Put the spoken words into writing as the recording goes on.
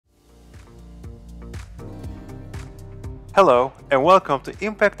Hello and welcome to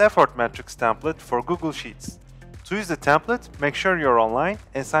Impact Effort Matrix template for Google Sheets. To use the template, make sure you're online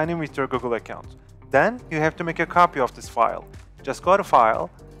and sign in with your Google account. Then you have to make a copy of this file. Just go to File,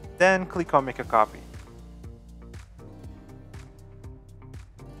 then click on Make a Copy.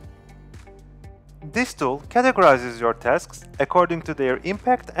 This tool categorizes your tasks according to their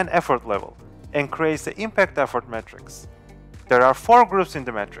impact and effort level and creates the Impact Effort Matrix. There are 4 groups in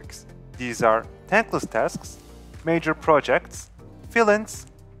the matrix. These are thankless tasks, major projects, fill-ins,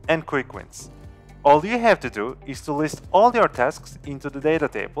 and quick wins. All you have to do is to list all your tasks into the data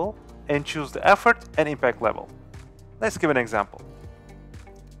table and choose the effort and impact level. Let's give an example.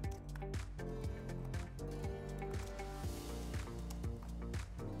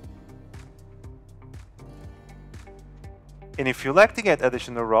 And if you like to get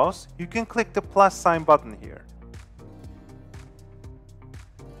additional rows, you can click the plus sign button here.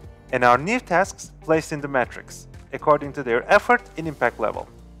 And our new tasks placed in the matrix according to their effort and impact level.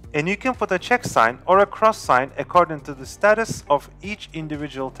 And you can put a check sign or a cross sign according to the status of each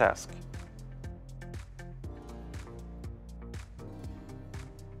individual task.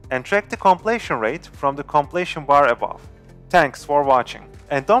 And track the completion rate from the completion bar above. Thanks for watching,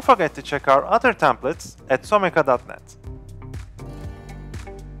 and don't forget to check our other templates at someka.net.